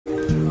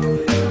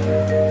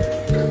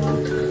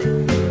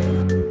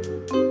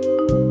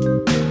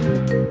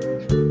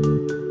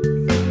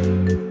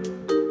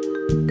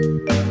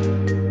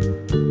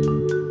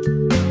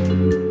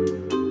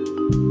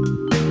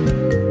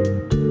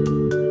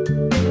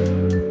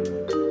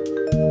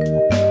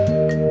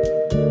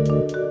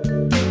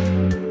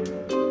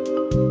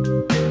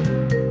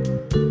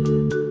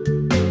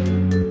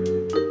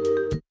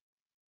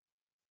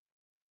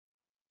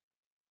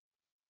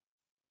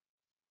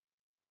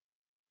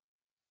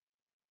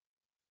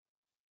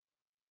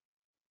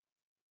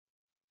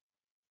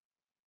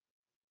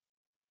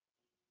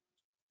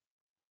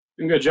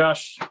Doing good,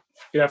 Josh.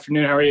 Good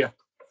afternoon. How are you?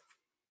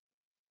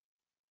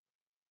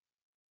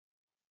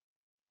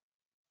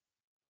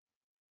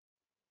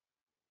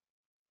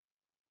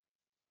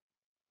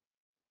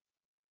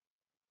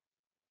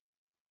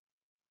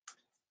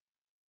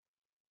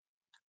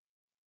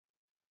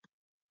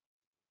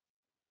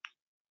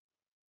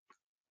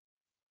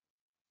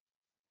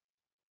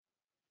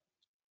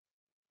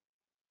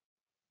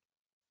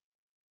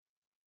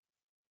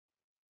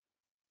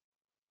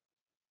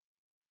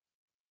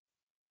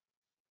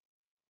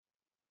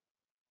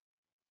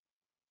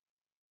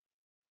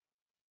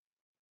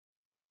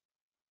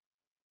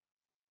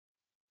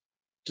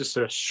 Just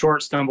a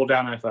short stumble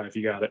down I-5.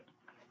 You got it.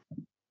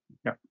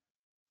 Yep.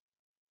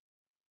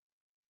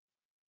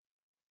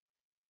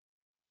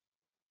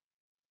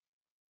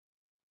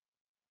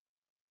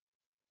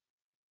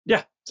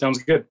 Yeah,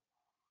 sounds good.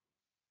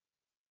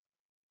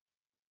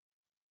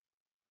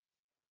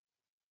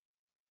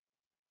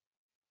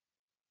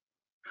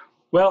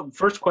 Well,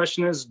 first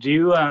question is, do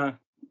you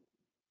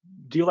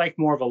like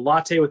more of a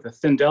latte with a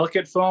thin,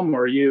 delicate foam,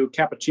 or are you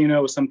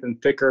cappuccino with something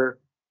thicker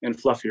and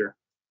fluffier?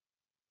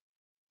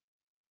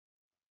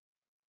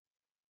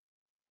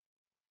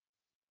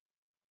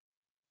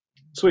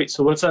 Sweet.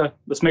 So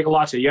let's make a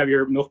latte. You have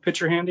your milk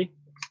pitcher handy?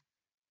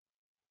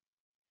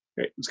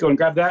 Great. Let's go and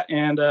grab that,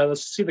 and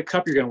let's see the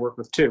cup you're going to work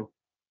with too.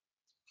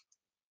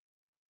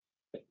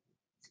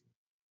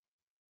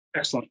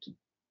 Excellent.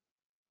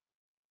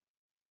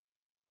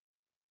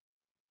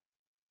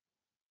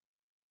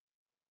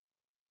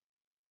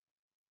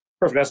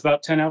 Perfect. That's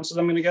about 10 ounces,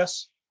 I'm going to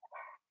guess.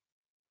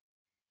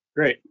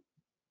 Great.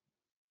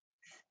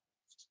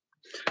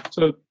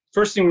 So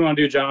first thing we want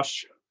to do,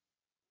 Josh,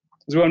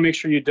 is we want to make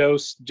sure you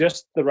dose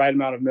just the right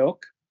amount of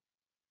milk.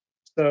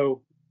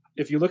 So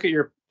if you look at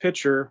your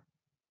pitcher,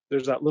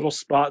 there's that little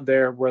spot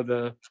there where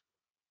the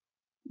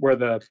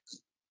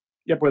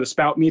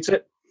spout meets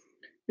it.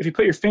 If you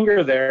put your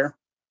finger there,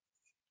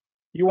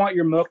 you want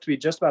your milk to be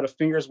just about a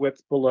finger's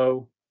width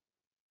below.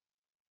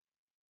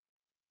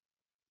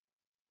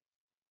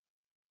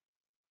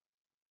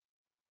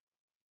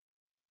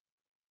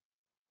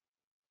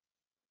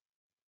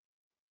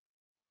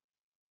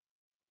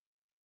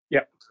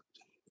 Yep.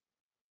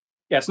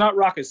 Yeah, it's not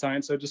rocket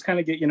science, so just kind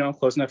of get,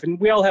 close enough. And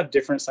we all have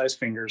different size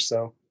fingers,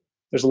 so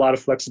there's a lot of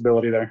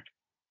flexibility there.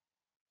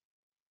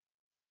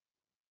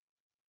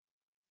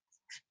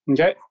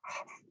 Okay.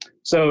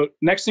 So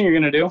next thing you're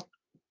going to do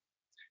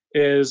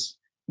is,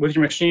 with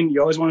your machine, you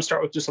always want to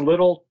start with just a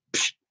little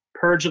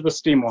purge of the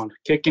steam wand.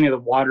 Kick any of the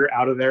water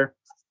out of there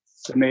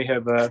that may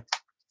have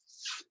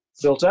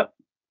built up.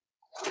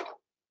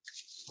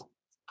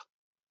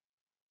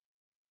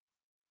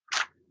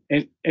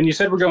 And you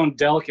said we're going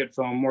delicate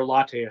foam, more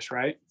latte-ish,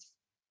 right?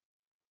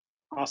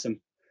 Awesome.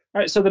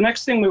 All right, so the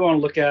next thing we want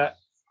to look at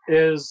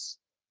is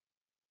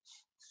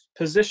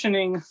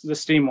positioning the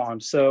steam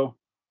wand. So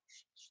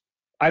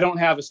I don't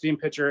have a steam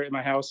pitcher in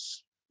my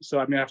house, so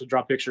I'm going to have to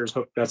draw pictures.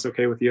 Hope that's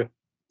okay with you.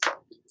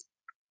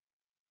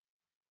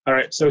 All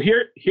right, so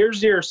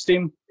here's your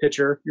steam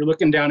pitcher. You're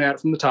looking down at it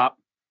from the top.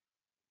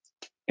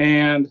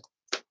 And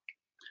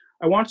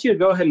I want you to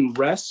go ahead and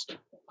rest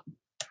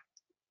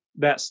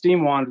that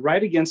steam wand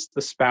right against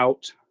the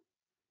spout.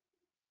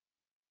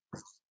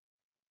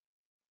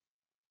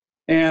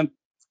 And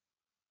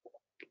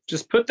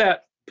just put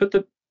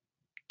the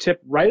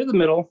tip right in the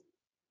middle.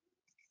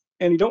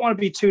 And you don't want to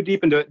be too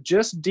deep into it,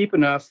 just deep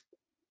enough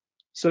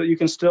so that you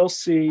can still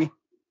see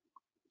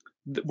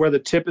where the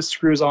tip is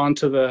screws on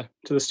to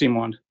the steam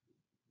wand.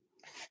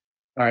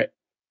 All right.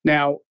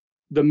 Now,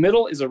 the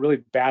middle is a really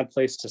bad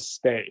place to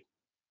stay.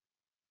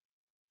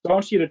 So I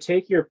want you to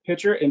take your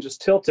pitcher and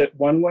just tilt it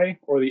one way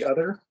or the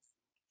other.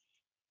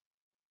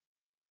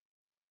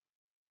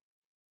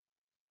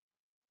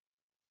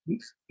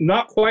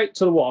 Not quite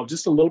to the wall,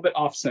 just a little bit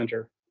off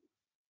center.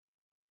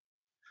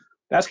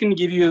 That's going to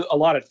give you a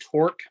lot of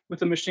torque with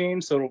the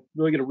machine, so it'll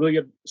really get a really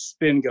good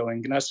spin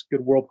going, and that's a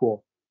good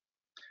whirlpool.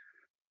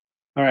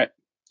 All right.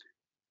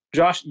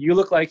 Josh, you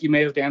look like you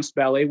may have danced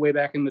ballet way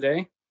back in the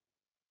day,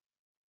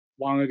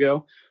 long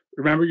ago.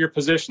 Remember your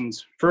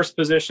positions: first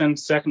position,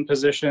 second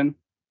position.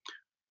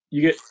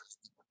 You get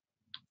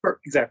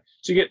exactly.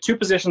 So you get two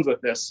positions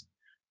with this.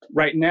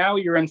 Right now,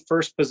 you're in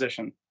first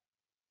position.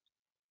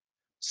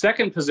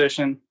 Second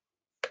position,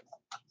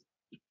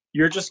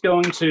 you're just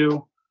going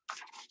to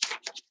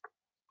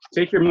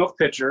take your milk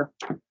pitcher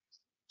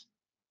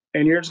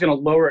and you're just going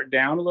to lower it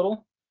down a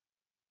little.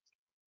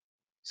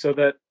 so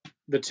that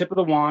the tip of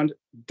the wand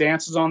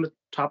dances on the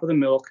top of the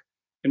milk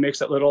and makes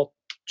that little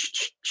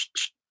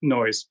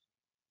noise.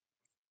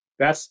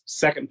 That's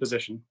second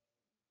position.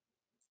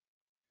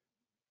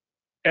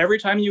 Every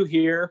time you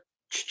hear,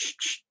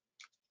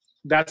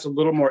 that's a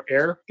little more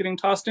air getting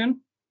tossed in.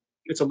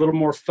 It's a little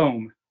more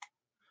foam.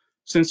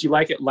 Since you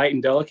like it light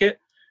and delicate,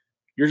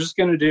 you're just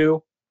going to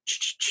do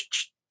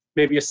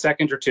maybe a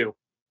second or two.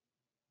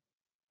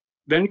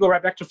 Then go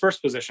right back to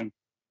first position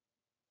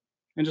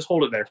and just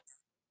hold it there.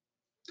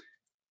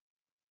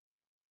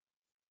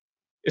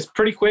 It's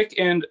pretty quick,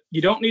 and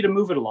you don't need to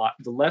move it a lot.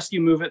 The less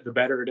you move it, the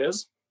better it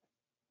is.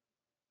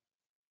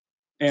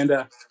 And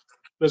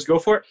let's go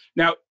for it.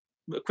 Now,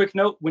 a quick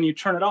note, when you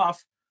turn it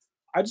off,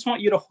 I just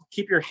want you to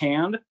keep your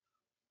hand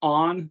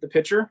on the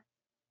pitcher.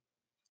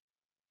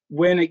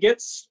 When it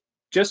gets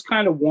just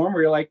kind of warm,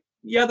 where you're like,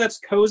 yeah, that's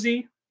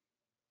cozy,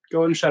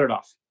 go ahead and shut it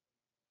off.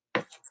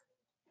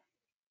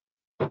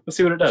 Let's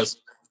see what it does.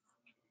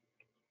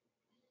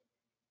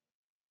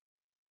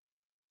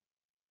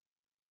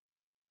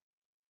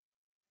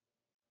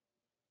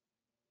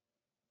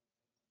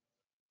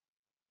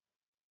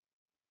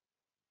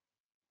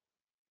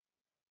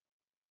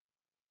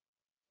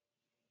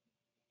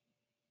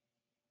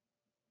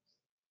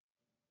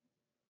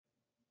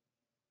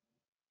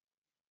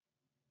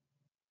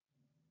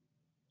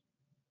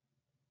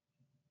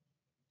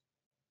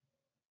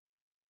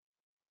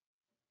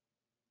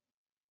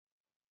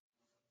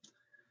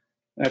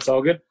 That's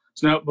all good.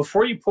 So now,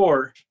 before you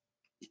pour,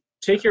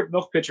 take your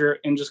milk pitcher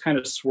and just kind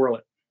of swirl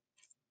it.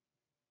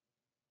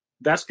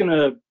 That's going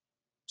to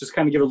just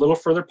kind of give it a little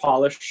further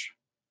polish.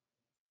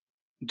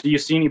 Do you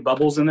see any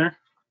bubbles in there?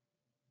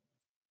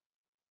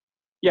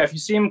 Yeah, if you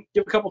see them,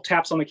 give a couple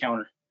taps on the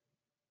counter.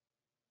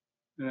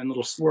 And then a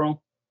little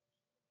swirl.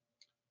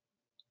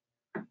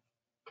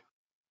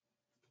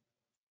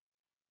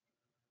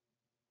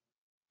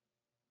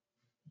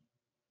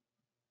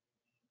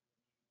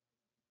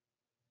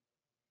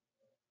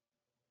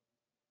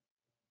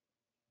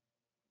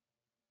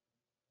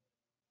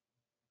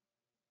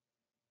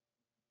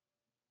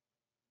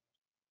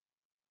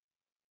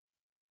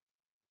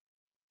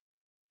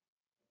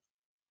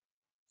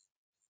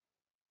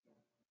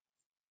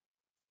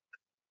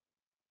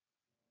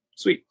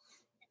 Sweet.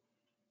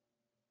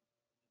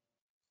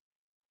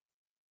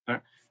 All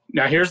right.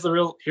 Now here's the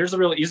real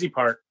easy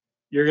part.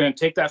 You're going to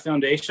take that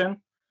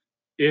foundation.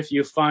 If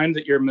you find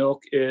that your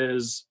milk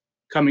is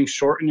coming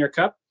short in your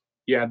cup,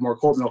 you add more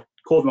cold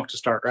milk to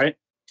start, right?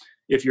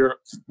 If you're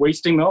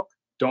wasting milk,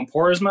 don't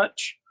pour as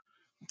much.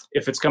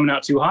 If it's coming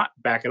out too hot,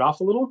 back it off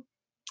a little.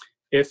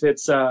 If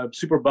it's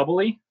super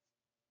bubbly,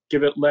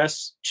 give it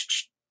less.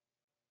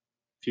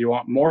 If you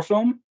want more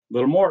foam, a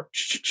little more.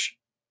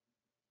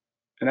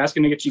 And that's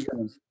going to get you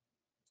going.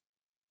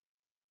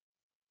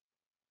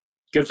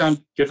 Good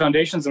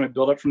foundations, and we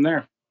build up from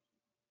there.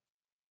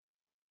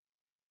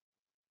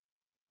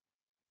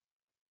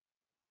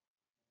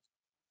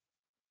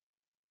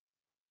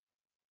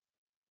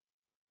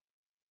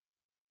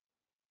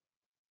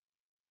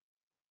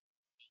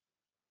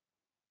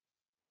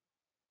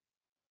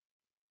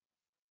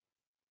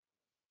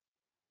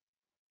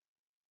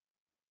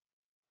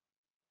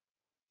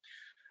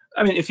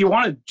 I mean, if you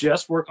want to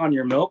just work on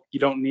your milk, you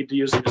don't need to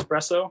use an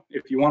espresso.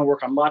 If you want to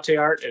work on latte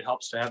art, it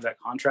helps to have that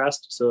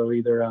contrast. So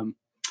either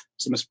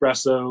some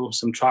espresso,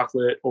 some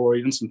chocolate, or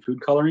even some food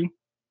coloring.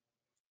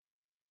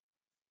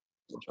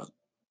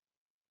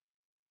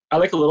 I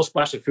like a little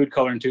splash of food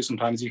coloring too.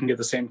 Sometimes you can get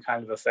the same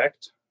kind of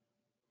effect.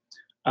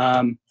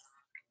 No,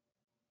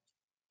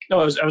 I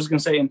was going to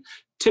say, and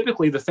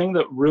typically the thing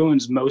that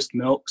ruins most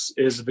milks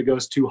is if it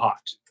goes too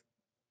hot.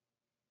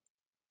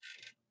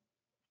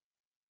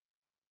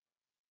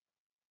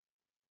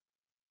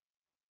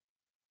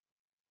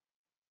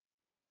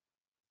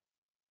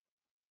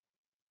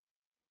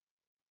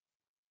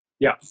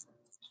 Yeah.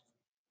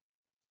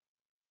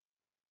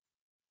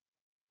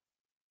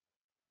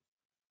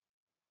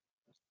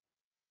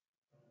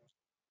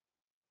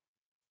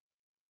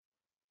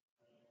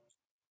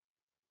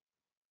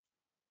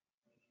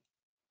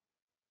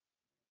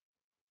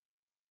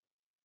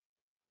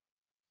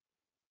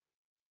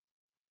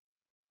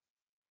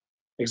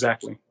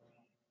 Exactly.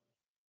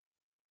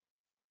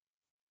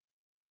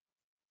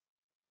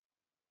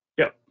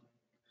 Yep.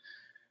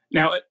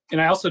 Now, and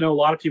I also know a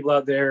lot of people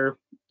out there,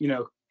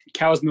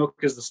 cow's milk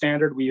is the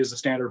standard. We use the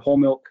standard whole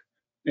milk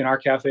in our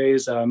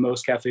cafes.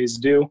 Most cafes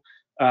do.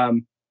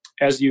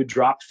 As you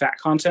drop fat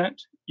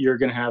content, you're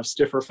going to have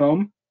stiffer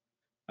foam,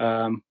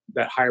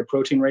 that higher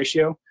protein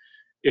ratio.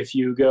 If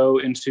you go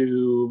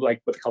into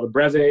like what they call the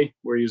breve,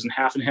 where you're using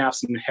half and half,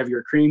 some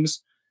heavier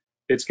creams,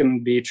 it's going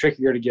to be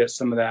trickier to get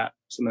some of that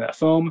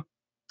foam,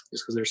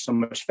 just because there's so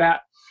much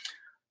fat.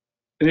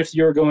 And if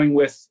you're going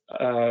with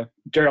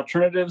dairy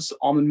alternatives,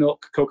 almond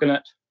milk,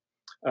 coconut,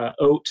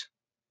 oat,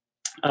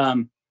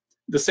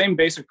 the same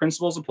basic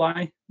principles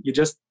apply. You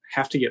just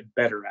have to get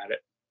better at it.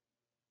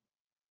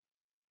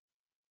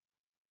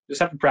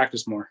 Just have to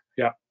practice more.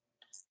 Yeah.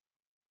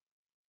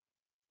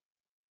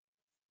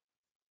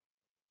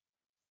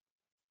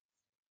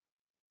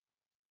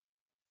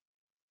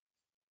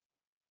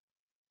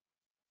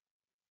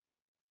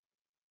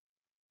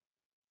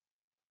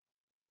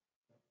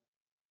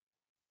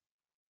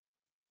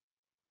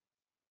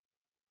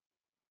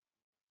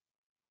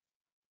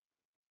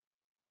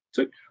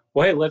 So,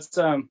 well, hey, let's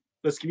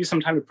give you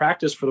some time to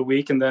practice for the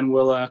week, and then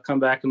we'll come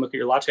back and look at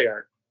your latte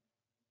art.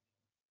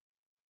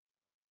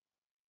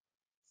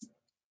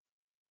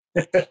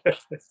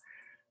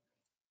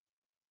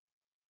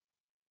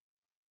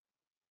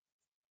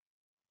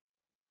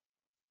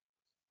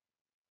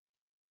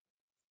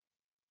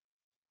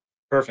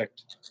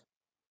 Perfect.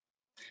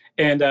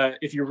 And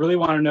if you really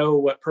want to know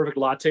what perfect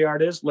latte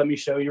art is, let me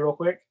show you real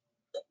quick.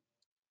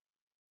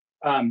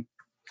 Um,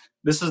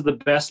 this is the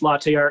best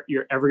latte art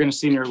you're ever going to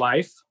see in your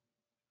life,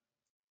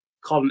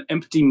 called an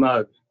empty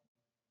mug,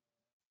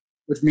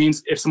 which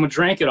means if someone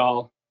drank it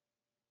all,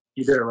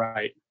 you did it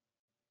right.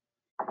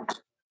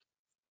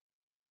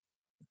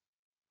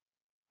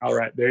 All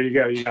right, there you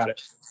go. You got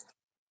it.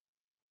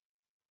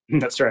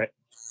 That's right.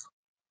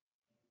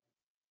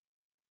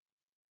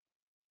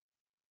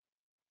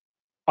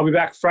 I'll be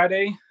back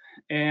Friday,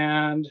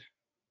 and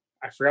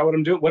I forgot what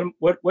I'm doing.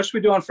 What should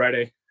we do on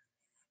Friday?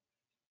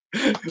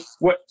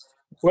 what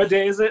what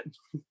day is it?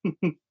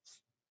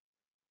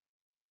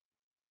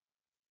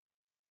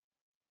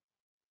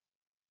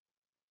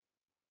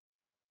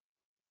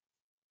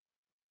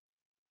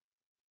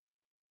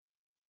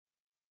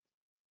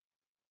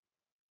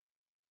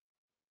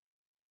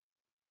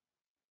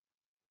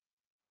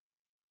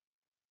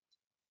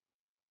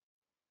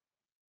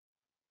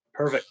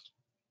 Perfect.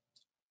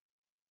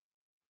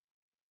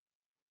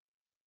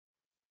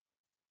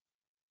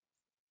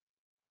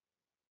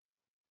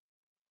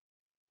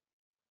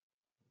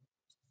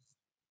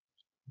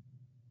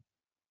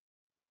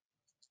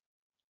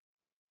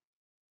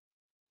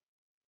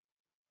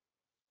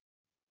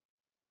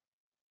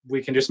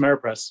 We can do some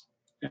AirPress.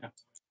 Yeah.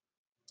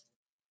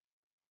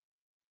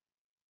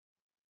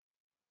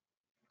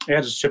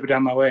 Yeah, just ship it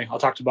down my way. I'll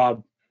talk to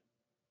Bob.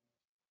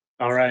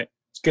 All right.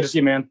 It's good to see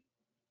you, man.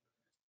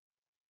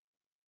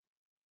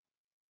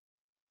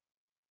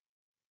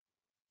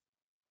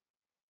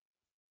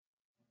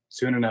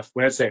 Soon enough.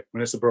 When it's safe,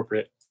 when it's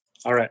appropriate.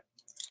 All right.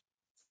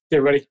 Hey,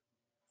 everybody.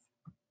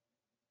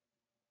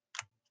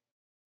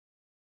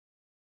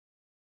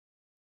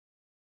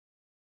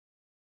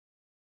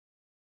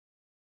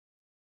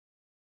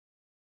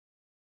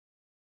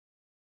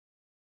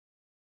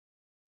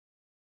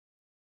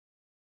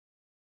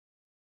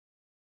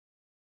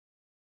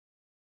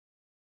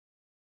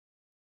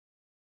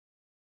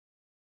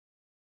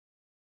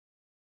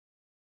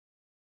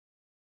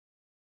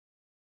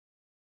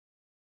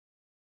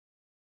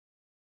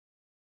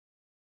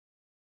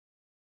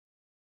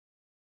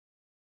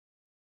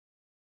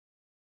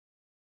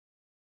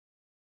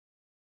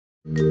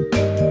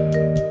 Thank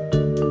you.